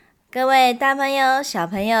各位大朋友、小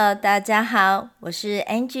朋友，大家好，我是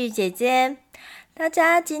Angie 姐姐。大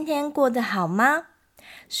家今天过得好吗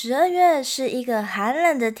？12月是一个寒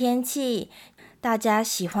冷的天气，大家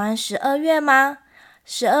喜欢12月吗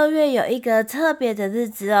？12月有一个特别的日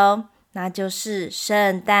子哦，那就是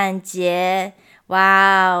圣诞节。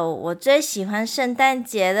哇哦，我最喜欢圣诞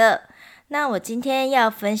节了。那我今天要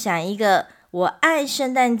分享一个我爱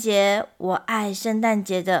圣诞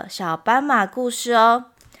节的小斑马故事哦。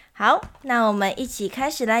好，那我们一起开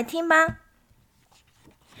始来听吧。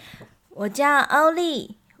我叫欧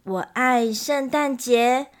丽，我爱圣诞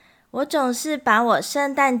节。我总是把我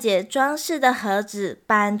圣诞节装饰的盒子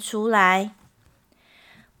搬出来。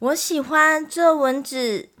我喜欢做蚊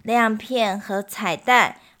子、亮片和彩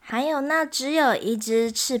带，还有那只有一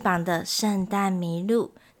只翅膀的圣诞麋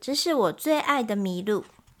鹿，这是我最爱的麋鹿。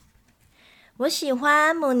我喜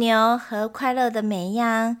欢母牛和快乐的绵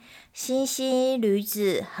羊，星星、驴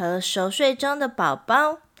子和熟睡中的宝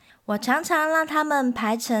宝。我常常让它们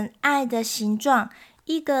排成爱的形状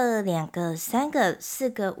，1个、2个、3个、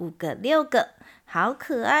4个、5个、6个，好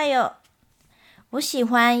可爱哦！我喜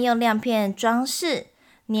欢用亮片装饰、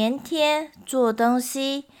粘贴、做东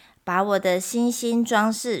西，把我的星星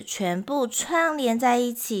装饰全部串联在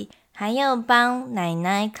一起，还有帮奶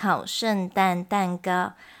奶烤圣诞蛋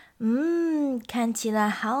糕。看起来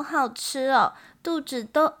好好吃哦，肚子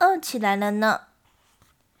都饿起来了呢。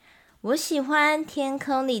我喜欢天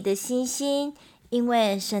空里的星星，因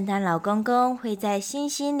为圣诞老公公会在星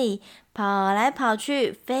星里跑来跑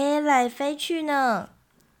去，飞来飞去呢。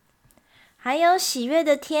还有喜悦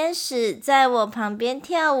的天使在我旁边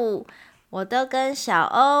跳舞，我都跟小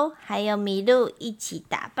欧还有麋鹿一起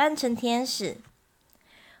打扮成天使。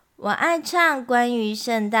我爱唱关于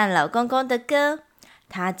圣诞老公公的歌，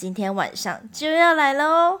他今天晚上就要来了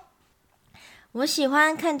哦。我喜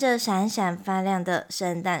欢看着闪闪发亮的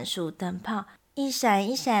圣诞树灯泡，一闪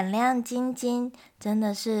一闪亮晶晶，真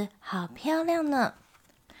的是好漂亮呢。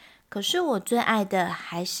可是我最爱的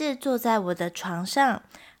还是坐在我的床上，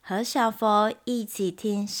和小佛一起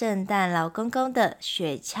听圣诞老公公的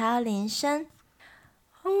雪橇铃声。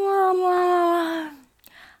哇哇，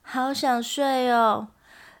好想睡哦。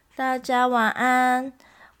大家晚安。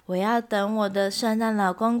我要等我的圣诞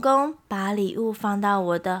老公公把礼物放到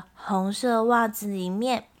我的红色袜子里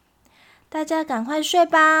面。大家赶快睡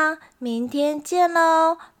吧，明天见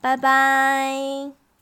喽，拜拜。